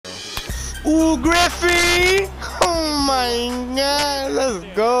Ooh, GRIFFEY! Oh my god, let's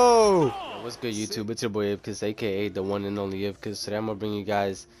go! Yo, what's good, YouTube? It's your boy Ipkiss, aka the one and only Ipkiss. Today I'm gonna bring you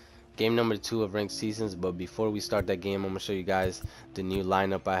guys game number 2 of ranked seasons. But before we start that game, I'm gonna show you guys the new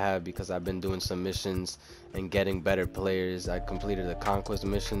lineup I have because I've been doing some missions and getting better players. I completed the conquest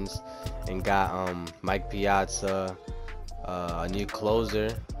missions and got Mike Piazza, a new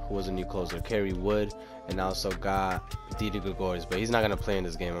closer. Who was a new closer? Kerry Wood. And I also got Didi Gregorius, but he's not gonna play in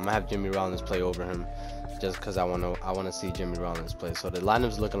this game. I'm gonna have Jimmy Rollins play over him, just because I wanna see Jimmy Rollins play. So the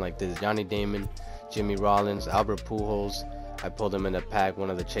lineup's looking like this: Johnny Damon, Jimmy Rollins, Albert Pujols. I pulled him in the pack, one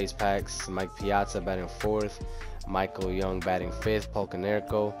of the chase packs. Mike Piazza batting 4th, Michael Young batting 5th, Paul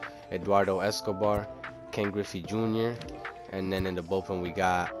Canerco, Eduardo Escobar, Ken Griffey Jr. And then in the bullpen we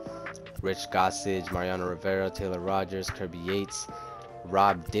got Rich Gossage, Mariano Rivera, Taylor Rogers, Kirby Yates,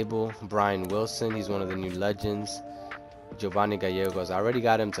 Rob Dibble, Brian Wilson, he's one of the new legends, Giovanni Gallegos. I already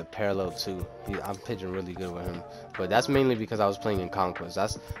got him to parallel 2. I'm pitching really good with him, but that's mainly because I was playing in Conquest.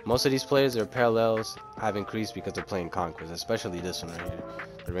 Most of these players, their parallels have increased because they're playing Conquest, especially this one right here,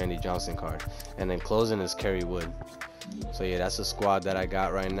 the Randy Johnson card. And then closing is Kerry Wood. So yeah, that's the squad that I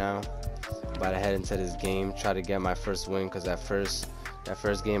got right now. About to head into this game, try to get my first win, because that first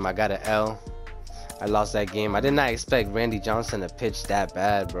game I got an L. I lost that game. I did not expect Randy Johnson to pitch that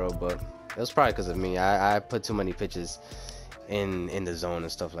bad, bro, but it was probably because of me. I put too many pitches in the zone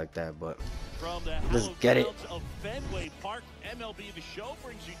and stuff like that, but let's get it.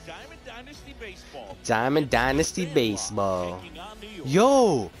 Diamond Dynasty Baseball.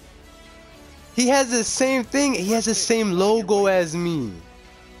 Yo! He has the same thing. He has the same logo as me.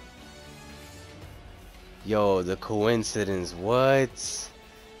 Yo, the coincidence. What?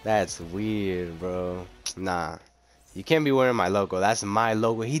 That's weird, bro. Nah, you can't be wearing my logo. That's my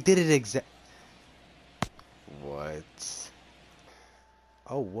logo. He did it What?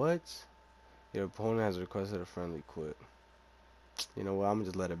 Oh, what? Your opponent has requested a friendly quit. You know what? I'm gonna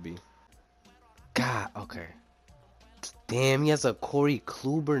just let it be. God, okay. Damn, he has a Corey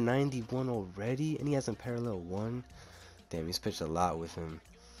Kluber 91 already, and he has in parallel 1. Damn, he's pitched a lot with him.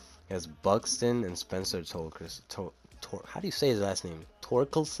 He has Buxton and Spencer Torkelson. How do you say his last name?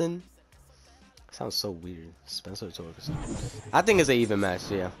 Torkelson? Sounds so weird. Spencer Torkelson. I think it's an even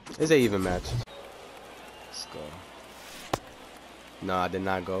match, yeah. It's an even match. Let's go. No, I did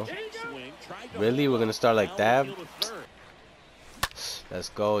not go. Really? We're gonna start like that? Let's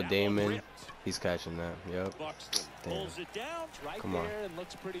go, Damon. He's catching that. Yep. Damn. Come on.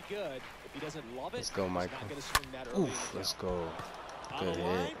 Let's go, Michael. Oof, let's go. Good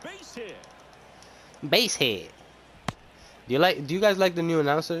hit. Base hit. Do you guys like the new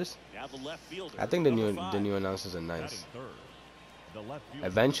announcers? I think the new announcers are nice.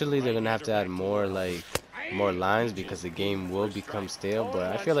 Eventually they're gonna have to add more lines because the game will become stale,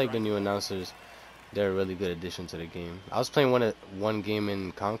 but I feel like the new announcers, they're a really good addition to the game. I was playing one game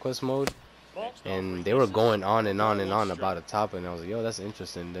in conquest mode and they were going on and on and on about a topic, and I was like, yo, that's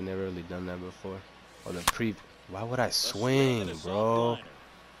interesting. They never really done that before. Or why would I swing, bro?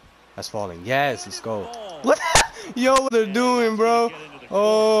 That's falling. Yes, let's go. What? Yo, what they're doing, bro?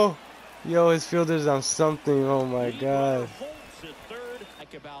 Oh, yo, his fielder's on something. Oh my god.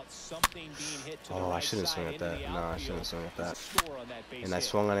 Oh, I shouldn't swing at that. No, I shouldn't swing at that. And I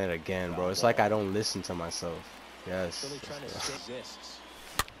swung on it again, bro. It's like I don't listen to myself. Yes.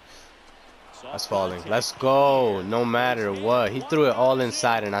 That's falling. Let's go. No matter what. He threw it all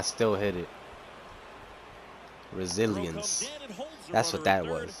inside and I still hit it. Resilience. That's what that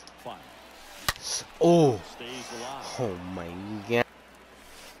was. Oh. Oh my god.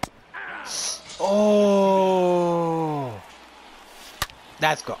 Oh.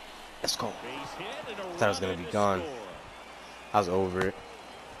 Let's go. Let's go. I thought it was gonna be gone. I was over it.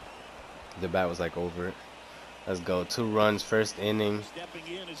 The bat was like over it. Let's go. 2 runs, first inning.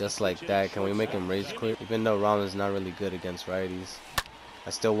 Just like that. Can we make him rage quit? Even though Rollins is not really good against righties,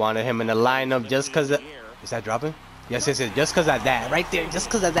 I still wanted him in the lineup just because of... Is that dropping? Yes, yes, yes. Just because of that. Right there. Just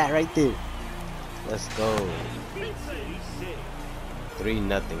because of that right there. Let's go.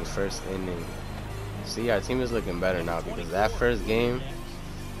 3-0, first inning. See, our team is looking better now because that first game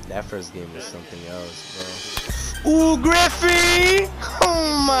was something else, bro. Ooh, GRIFFEY!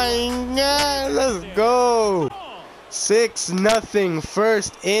 Oh my god, let's go. 6-0,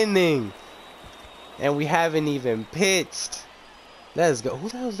 first inning. And we haven't even pitched. Let's go. Who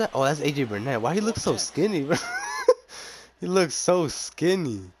the hell is that? Oh, that's AJ Burnett. Why he looks so skinny, bro? He looks so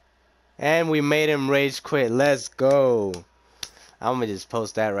skinny. And we made him rage quit. Let's go. I'm gonna just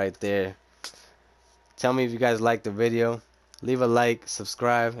post that right there. Tell me if you guys liked the video. Leave a like,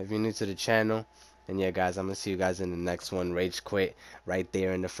 subscribe if you're new to the channel. And yeah, guys, I'm gonna see you guys in the next one. Rage quit right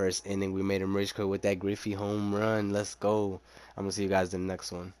there in the first inning. We made him rage quit with that GRIFFEY home run. Let's go. I'm gonna see you guys in the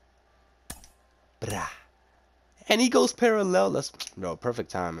next one. Brah. And he goes parallel. Let's, bro,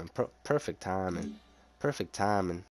 perfect timing. Perfect timing. Perfect timing.